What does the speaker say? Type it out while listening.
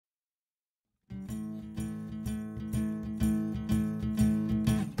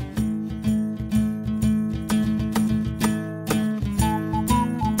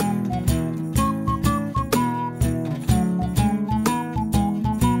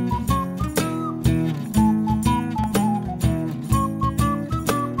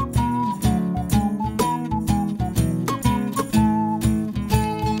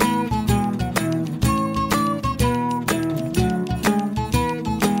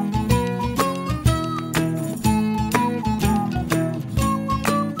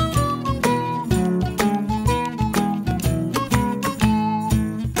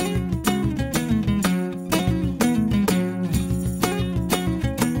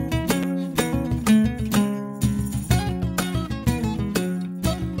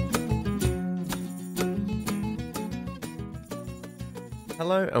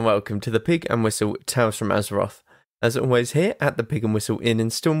Hello and welcome to the Pig and Whistle Tales from Azeroth. As always here at the Pig and Whistle Inn in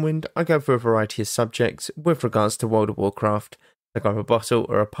Stormwind, I go for a variety of subjects with regards to World of Warcraft. I grab a bottle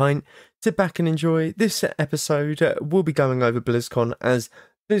or a pint, sit back and enjoy. This episode we'll be going over Blizzcon, as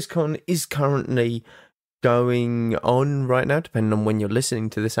Blizzcon is currently going on right now, depending on when you're listening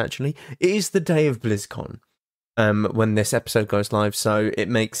to this actually. It is the day of Blizzcon when this episode goes live, so it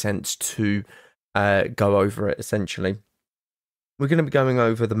makes sense to go over it essentially. We're going to be going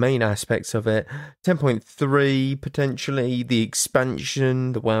over the main aspects of it, 10.3 potentially, the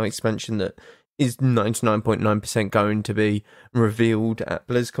expansion, the WoW expansion that is 99.9% going to be revealed at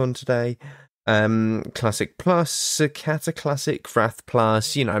BlizzCon today, Classic Plus, Cata Classic, Wrath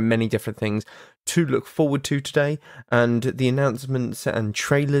Plus, many different things to look forward to today, and the announcements and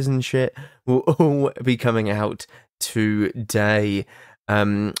trailers and shit will all be coming out today.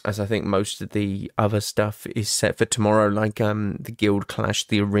 As I think most of the other stuff is set for tomorrow, like the Guild Clash,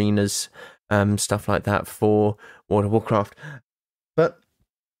 the arenas, stuff like that for World of Warcraft. But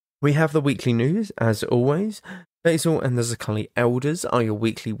we have the weekly news, as always. Basil and the Zakali Elders are your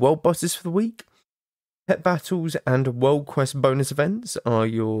weekly world bosses for the week. Pet Battles and World Quest bonus events are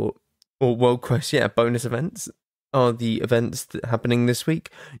bonus events are the events that are happening this week.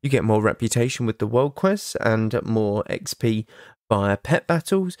 You get more reputation with the World Quests and more XP via Pet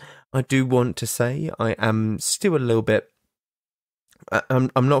Battles. I do want to say I am still a little bit... I'm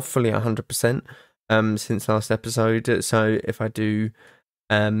not fully 100% since last episode, so if I do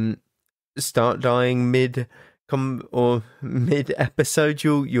start dying mid-episode,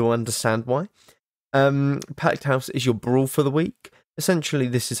 you'll understand why. Packed House is your brawl for the week. Essentially,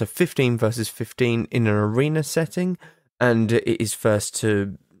 this is a 15 versus 15 in an arena setting, and it is first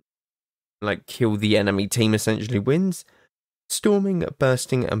to kill the enemy team essentially wins. Storming,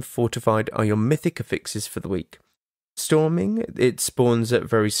 Bursting and Fortified are your mythic affixes for the week. Storming, it spawns at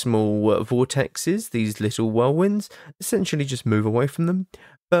very small vortexes, these little whirlwinds. Essentially just move away from them.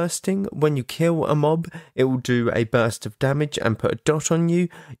 Bursting, when you kill a mob, it will do a burst of damage and put a dot on you.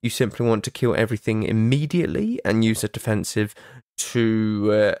 You simply want to kill everything immediately and use a defensive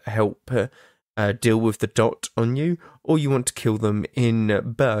to help deal with the dot on you, or you want to kill them in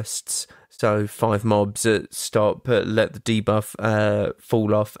bursts. So 5 mobs stop, let the debuff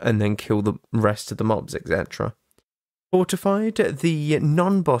fall off, and then kill the rest of the mobs, etc. Fortified, the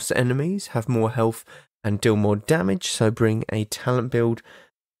non-boss enemies have more health and deal more damage, so bring a talent build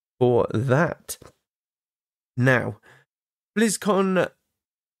for that. Now, BlizzCon,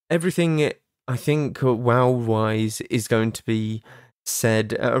 everything I think WoW-wise is going to be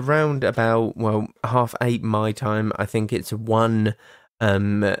said around about 8:30 my time. I think it's 1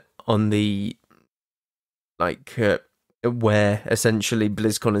 on the where essentially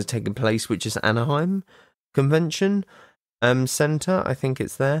BlizzCon has taken place, which is Anaheim Convention Center. I think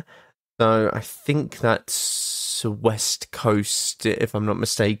it's there. So I think that's West Coast, if I'm not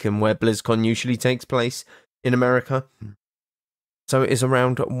mistaken, where BlizzCon usually takes place in America. So it is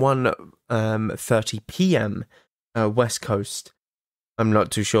around 1:30 p.m. West Coast. I'm not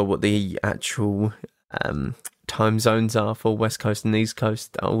too sure what the actual time zones are for West Coast and East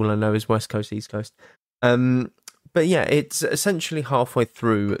Coast. All I know is West Coast, East Coast. But yeah, it's essentially halfway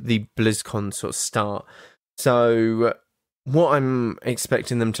through the BlizzCon sort of start. So what I'm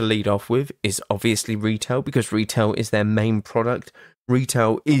expecting them to lead off with is obviously retail, because retail is their main product.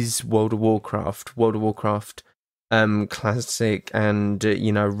 Retail is World of Warcraft. World of Warcraft Classic and,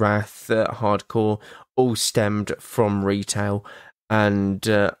 Wrath, Hardcore, all stemmed from retail. And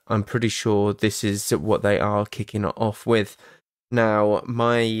I'm pretty sure this is what they are kicking it off with. Now,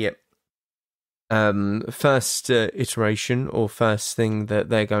 my first iteration or first thing that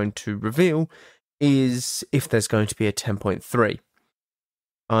they're going to reveal is if there's going to be a 10.3.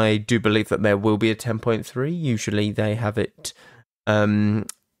 I do believe that there will be a 10.3. Usually they have it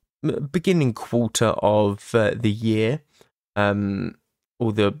beginning quarter of the year,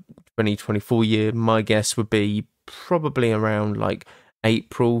 or the 2024 year. My guess would be probably around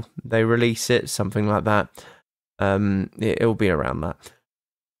April they release it, something like that. It'll be around that.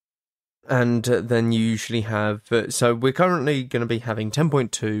 And then you usually have... so we're currently going to be having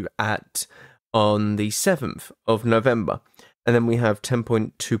 10.2 on the 7th of November. And then we have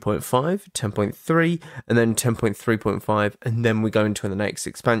 10.2.5, 10.3, and then 10.3.5, and then we go into the next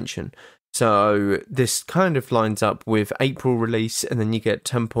expansion. So this kind of lines up with April release, and then you get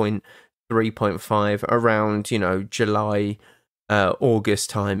 10.3.5 around, July, August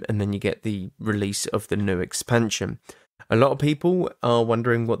time, and then you get the release of the new expansion. A lot of people are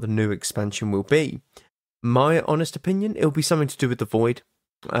wondering what the new expansion will be. My honest opinion, it'll be something to do with the Void.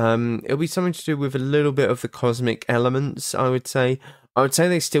 It'll be something to do with a little bit of the cosmic elements, I would say. I would say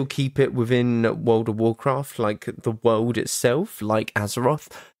they still keep it within World of Warcraft, like the world itself, like Azeroth.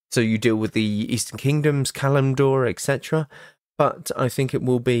 So you deal with the Eastern Kingdoms, Kalimdor, etc. But I think it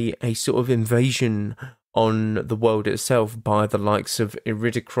will be a sort of invasion on the world itself by the likes of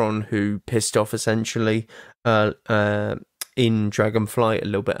Iridikron, who pissed off essentially in Dragonflight, a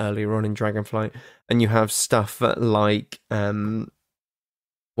little bit earlier on in Dragonflight. And you have stuff like,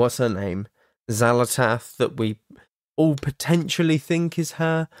 what's her name? Xalatath, that we all potentially think is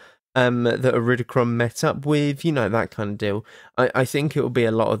her, that Iridikron met up with, you know, that kind of deal. I think it will be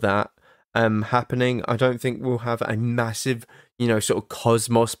a lot of that happening. I don't think we'll have a massive, you know, sort of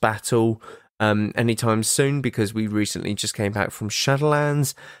cosmos battle anytime soon, because we recently just came back from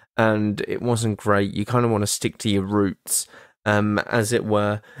Shadowlands and it wasn't great. You kind of want to stick to your roots, as it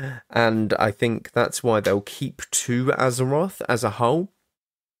were, and I think that's why they'll keep to Azeroth as a whole.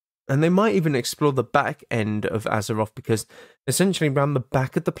 And they might even explore the back end of Azeroth, because essentially around the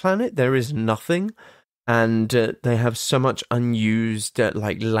back of the planet there is nothing, and they have so much unused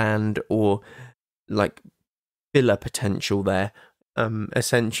like land or like filler potential there,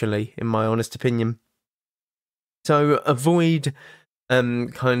 essentially, in my honest opinion. So a void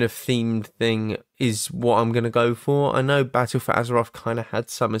kind of themed thing is what I'm going to go for. I know Battle for Azeroth kind of had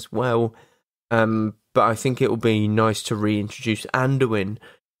some as well, but I think it will be nice to reintroduce Anduin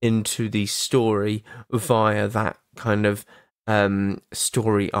into the story via that kind of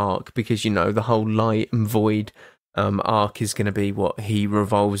story arc, because, you know, the whole light and void arc is going to be what he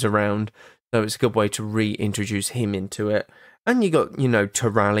revolves around, so it's a good way to reintroduce him into it. And you got, you know,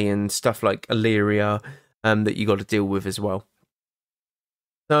 Turalian stuff like Illyria that you got to deal with as well.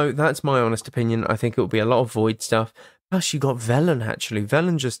 So that's my honest opinion. I think it will be a lot of void stuff. Plus you got Velen, actually.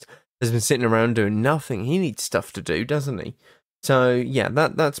 Velen just has been sitting around doing nothing. He needs stuff to do, doesn't he? So yeah,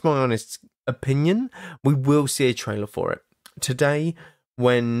 that's my honest opinion. We will see a trailer for it. Today,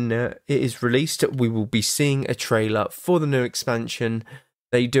 when it is released, we will be seeing a trailer for the new expansion.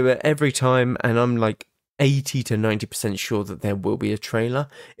 They do it every time, and I'm like 80 to 90% sure that there will be a trailer.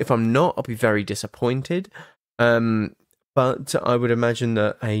 If I'm not, I'll be very disappointed. But I would imagine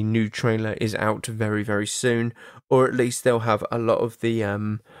that a new trailer is out very, very soon, or at least they'll have a lot of the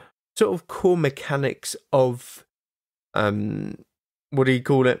sort of core mechanics of what do you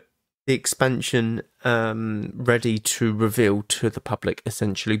call it? The expansion ready to reveal to the public,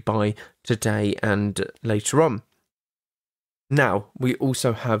 essentially, by today and later on. Now, we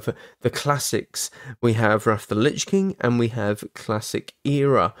also have the classics. We have Wrath the Lich King and we have Classic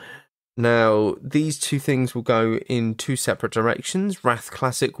Era. Now, these two things will go in two separate directions. Wrath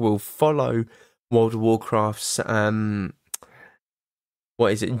Classic will follow World of Warcraft's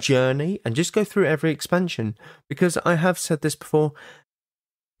journey, and just go through every expansion, because I have said this before,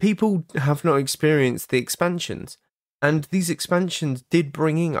 people have not experienced the expansions, and these expansions did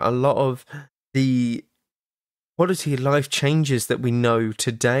bring in a lot of the quality of life changes that we know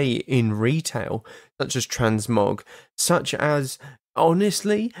today in retail, such as transmog, such as,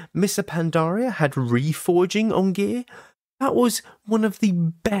 honestly, Mr. Pandaria had reforging on gear. That was one of the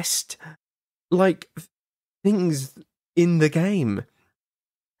best, like, things in the game.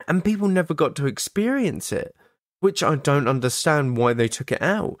 And people never got to experience it, which I don't understand why they took it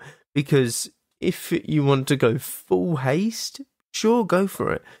out. Because if you want to go full haste, sure, go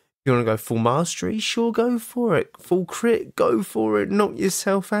for it. If you want to go full mastery, sure, go for it. Full crit, go for it. Knock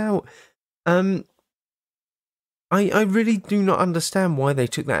yourself out. I really do not understand why they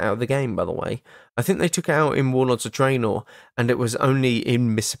took that out of the game, by the way. I think they took it out in Warlords of Draenor, and it was only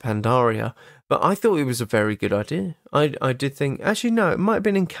in Mr. Pandaria, but I thought it was a very good idea. I did think, actually no, it might have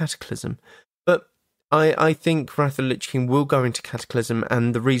been in Cataclysm, but I think Wrath of the Lich King will go into Cataclysm,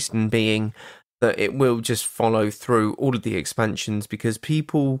 and the reason being that it will just follow through all of the expansions, because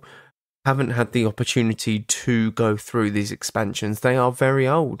people haven't had the opportunity to go through these expansions. They are very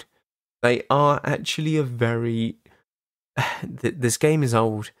old. They are actually a very... This game is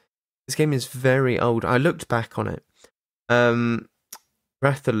old. This game is very old. I looked back on it.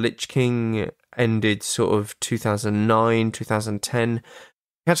 Wrath of the Lich King ended sort of 2009, 2010.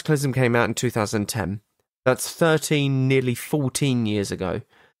 Cataclysm came out in 2010. That's 13, nearly 14 years ago.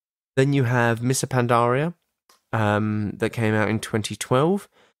 Then you have Mr. Pandaria, that came out in 2012.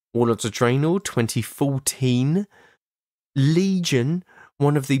 Warlords of Draenor, 2014. Legion,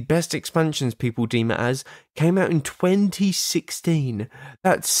 one of the best expansions people deem it as, came out in 2016.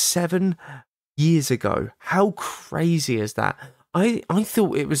 That's 7 years ago. How crazy is that? I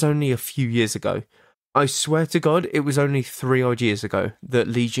thought it was only a few years ago. I swear to God, it was only 3 odd years ago that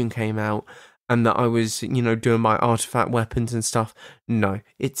Legion came out and that I was, you know, doing my artifact weapons and stuff. No,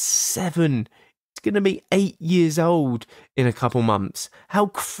 it's 7. It's going to be 8 years old in a couple months. How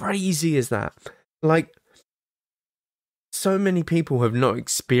crazy is that? Like, so many people have not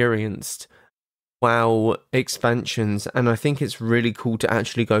experienced WoW expansions, and I think it's really cool to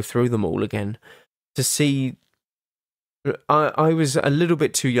actually go through them all again. To see, I was a little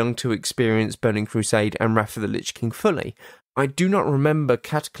bit too young to experience Burning Crusade and Wrath of the Lich King fully. I do not remember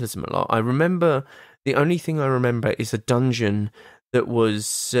Cataclysm a lot. The only thing I remember is a dungeon that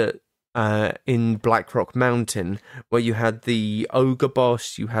was in Blackrock Mountain, where you had the ogre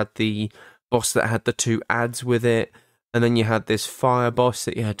boss, you had the boss that had the 2 ads with it, and then you had this fire boss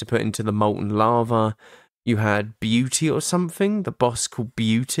that you had to put into the molten lava. You had Beauty or something, the boss called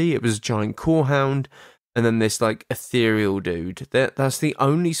Beauty. It was a giant corehound, and then this like ethereal dude. That's the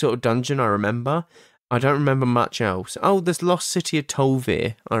only sort of dungeon I remember. I don't remember much else. Oh, this Lost City of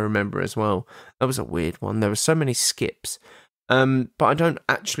Tolvir, I remember as well. That was a weird one. There were so many skips. But I don't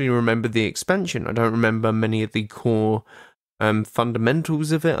actually remember the expansion. I don't remember many of the core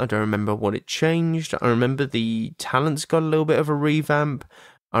fundamentals of it. I don't remember what it changed. I remember the talents got a little bit of a revamp.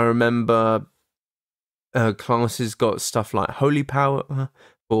 I remember classes got stuff like Holy Power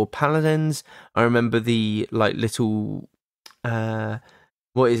for Paladins. I remember the like little...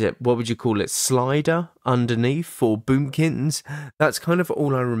 what is it? What would you call it? Slider underneath for boomkins. That's kind of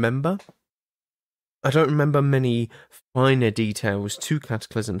all I remember. I don't remember many finer details to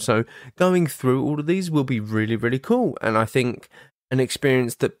Cataclysm. So going through all of these will be really, really cool. And I think an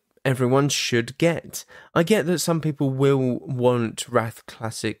experience that everyone should get. I get that some people will want Wrath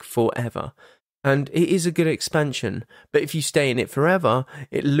Classic forever. And it is a good expansion. But if you stay in it forever,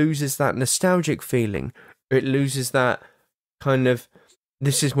 it loses that nostalgic feeling. It loses that kind of...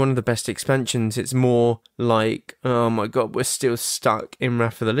 This is one of the best expansions. It's more like, oh my god, we're still stuck in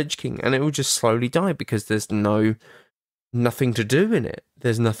Wrath of the Lich King, and it will just slowly die because there's nothing to do in it.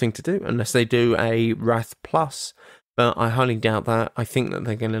 There's nothing to do unless they do a Wrath Plus, but I highly doubt that. I think that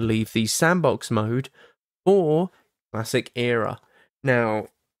they're going to leave the sandbox mode for Classic Era. Now,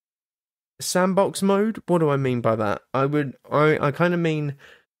 sandbox mode, what do I mean by that? I kind of mean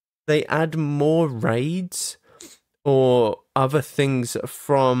they add more raids or other things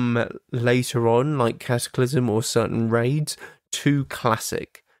from later on, like Cataclysm or certain raids, to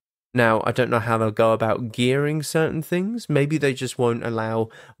Classic. Now, I don't know how they'll go about gearing certain things. Maybe they just won't allow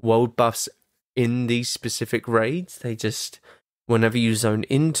world buffs in these specific raids. They just, whenever you zone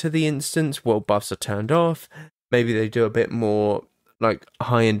into the instance, world buffs are turned off. Maybe they do a bit more, like,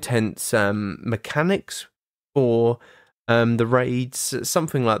 high-intense mechanics for the raids,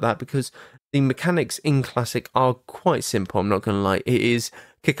 something like that, because the mechanics in Classic are quite simple, I'm not going to lie. It is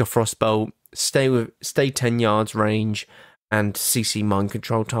kick a frostbolt, stay 10 yards range, and CC mind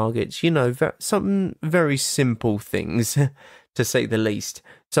control targets. You know, some very simple things, to say the least.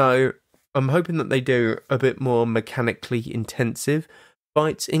 So I'm hoping that they do a bit more mechanically intensive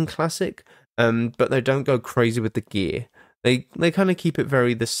fights in Classic, but they don't go crazy with the gear. They kind of keep it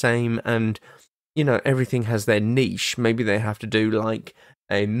very the same, and, you know, everything has their niche. Maybe they have to do, like,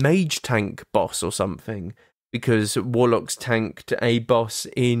 a mage tank boss or something, because warlocks tanked a boss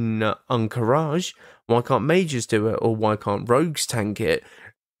in Encourage. Why can't mages do it, or why can't rogues tank it?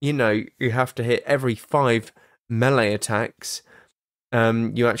 You know, you have to hit every 5 melee attacks.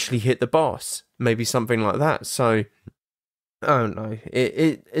 You actually hit the boss, maybe something like that. So I don't know.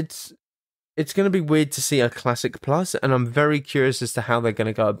 It's going to be weird to see a Classic Plus, and I'm very curious as to how they're going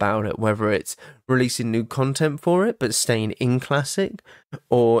to go about it, whether it's releasing new content for it, but staying in Classic,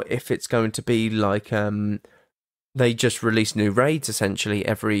 or if it's going to be like they just release new raids, essentially,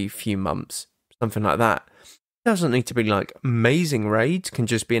 every few months, something like that. It doesn't need to be like amazing raids, can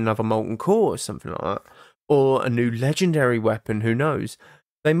just be another Molten Core or something like that, or a new legendary weapon, who knows.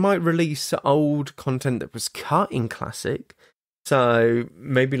 They might release old content that was cut in Classic, so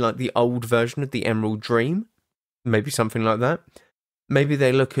maybe like the old version of the Emerald Dream, maybe something like that. Maybe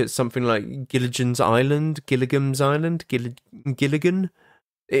they look at something like Gilligan's Island.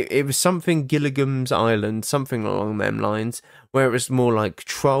 It was something Gilligan's Island, something along them lines, where it was more like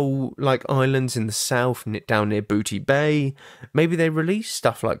troll-like islands in the south, down near Booty Bay. Maybe they release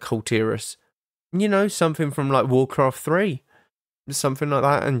stuff like Kultiris. You know, something from like Warcraft 3. Something like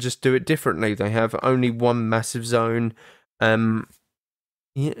that, and just do it differently. They have only one massive zone. You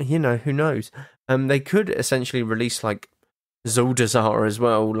know, who knows? They could essentially release like Zuldazar as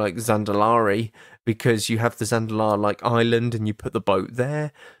well, like Zandalari, because you have the Zandalar like island and you put the boat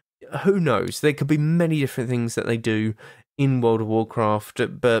there. Who knows? There could be many different things that they do in World of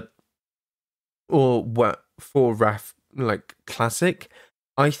Warcraft, but for Wrath like Classic,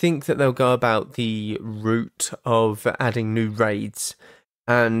 I think that they'll go about the route of adding new raids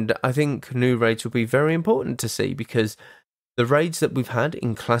And I think new raids will be very important to see, because the raids that we've had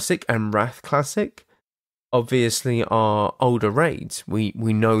in Classic and Wrath Classic obviously are older raids. We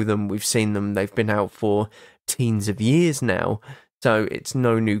know them, we've seen them, they've been out for teens of years now, so it's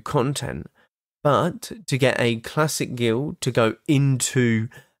no new content. But to get a Classic guild to go into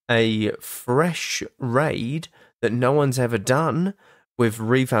a fresh raid that no one's ever done, with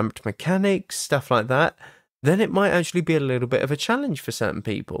revamped mechanics, stuff like that, then it might actually be a little bit of a challenge for certain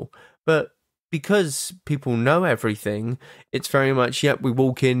people. But because people know everything, it's very much, yep, we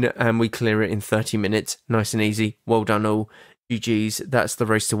walk in and we clear it in 30 minutes, nice and easy, well done all, GG's, that's the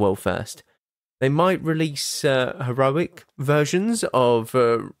race to world first. They might release heroic versions of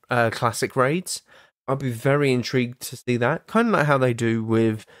classic raids. I'll be very intrigued to see that, kind of like how they do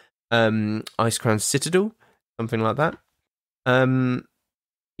with Icecrown Citadel, something like that.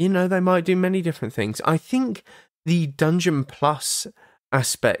 You know, they might do many different things. I think the Dungeon Plus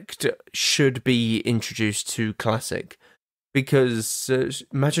aspect should be introduced to Classic, because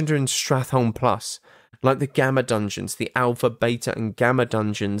imagine doing Stratholme Plus, like the Gamma dungeons, the Alpha, Beta and Gamma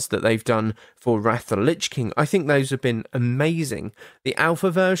dungeons that they've done for Wrath of the Lich King. I think those have been amazing. The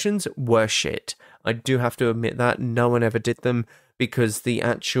Alpha versions were shit. I do have to admit that. No one ever did them, because the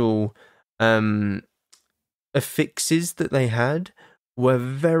actual affixes that they had were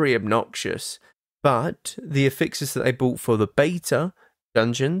very obnoxious. But the affixes that they bought for the Beta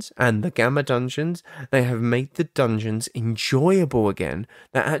dungeons and the Gamma dungeons, they have made the dungeons enjoyable again.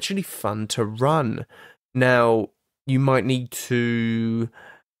 They're actually fun to run. Now, you might need to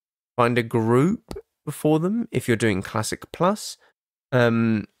find a group for them if you're doing Classic Plus,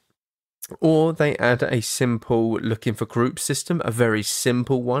 or they add a simple looking for group system, a very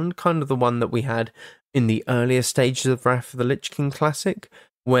simple one, kind of the one that we had in the earlier stages of Wrath of the Lich King Classic,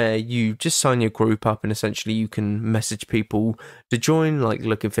 where you just sign your group up and essentially you can message people to join, like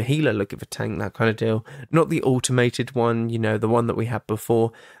looking for healer, looking for tank, that kind of deal. Not the automated one, you know, the one that we had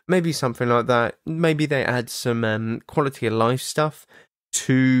before. Maybe something like that. Maybe they add some quality of life stuff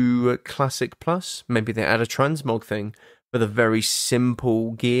to Classic Plus. Maybe they add a transmog thing for the very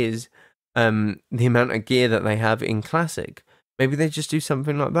simple gears, the amount of gear that they have in Classic. Maybe they just do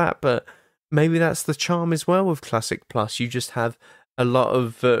something like that, but maybe that's the charm as well with Classic Plus. You just have a lot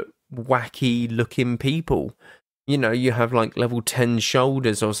of wacky looking people. You know, you have like level 10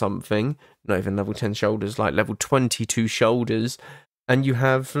 shoulders or something, not even level 10 shoulders, like level 22 shoulders, and you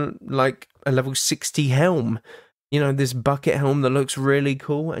have like a level 60 helm. You know, this bucket helm that looks really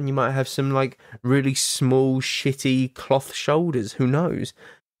cool, and you might have some like really small shitty cloth shoulders, who knows.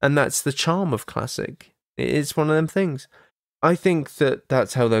 And that's the charm of Classic. It's one of them things. I think that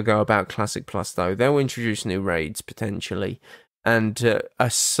that's how they'll go about Classic Plus, though. They'll introduce new raids potentially, and a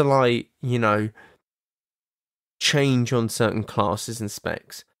slight, you know, change on certain classes and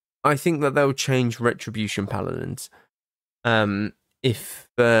specs. I think that they'll change Retribution Paladins. If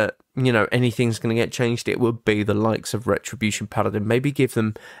you know, anything's going to get changed, it would be the likes of Retribution Paladin. Maybe give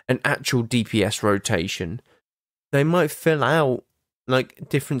them an actual DPS rotation. They might fill out like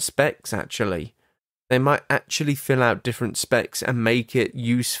different specs. Actually, they might actually fill out different specs and make it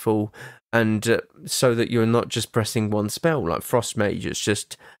useful. And so that you're not just pressing one spell, like Frost Mage, it's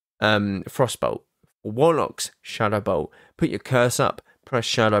just Frostbolt. Warlocks, Shadowbolt. Put your curse up, press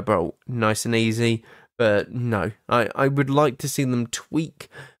Shadowbolt. Nice and easy. But no, I would like to see them tweak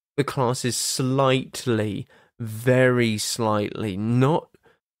the classes slightly, very slightly. Not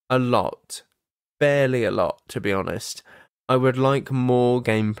a lot. Barely a lot, to be honest. I would like more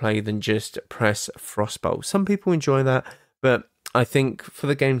gameplay than just press Frostbolt. Some people enjoy that, but I think for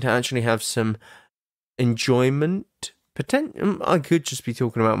the game to actually have some enjoyment, I could just be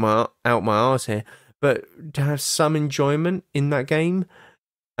talking about out my arse here, but to have some enjoyment in that game,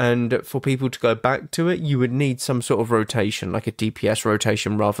 and for people to go back to it, you would need some sort of rotation, like a DPS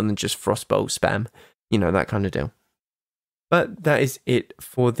rotation, rather than just Frostbolt spam, you know, that kind of deal. But that is it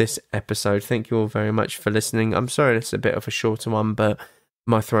for this episode. Thank you all very much for listening. I'm sorry it's a bit of a shorter one, but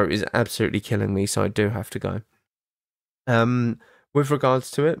my throat is absolutely killing me, so I do have to go. With regards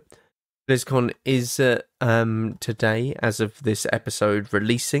to it, BlizzCon is today, as of this episode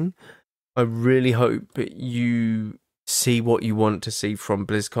releasing. I really hope you see what you want to see from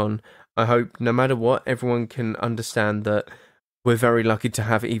BlizzCon. I hope, no matter what, everyone can understand that we're very lucky to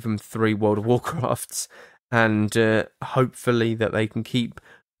have even 3 World of Warcrafts, and hopefully that they can keep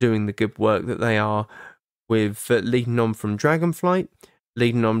doing the good work that they are with leading on from Dragonflight,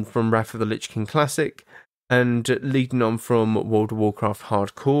 leading on from Wrath of the Lich King Classic, and leading on from World of Warcraft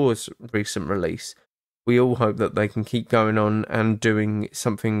Hardcore's recent release. We all hope that they can keep going on and doing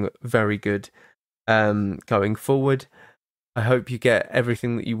something very good going forward. I hope you get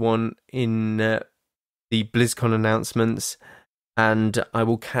everything that you want in the BlizzCon announcements, and I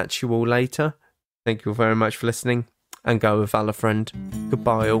will catch you all later. Thank you all very much for listening, and go with Valor, friend.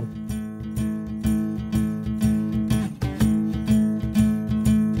 Goodbye all.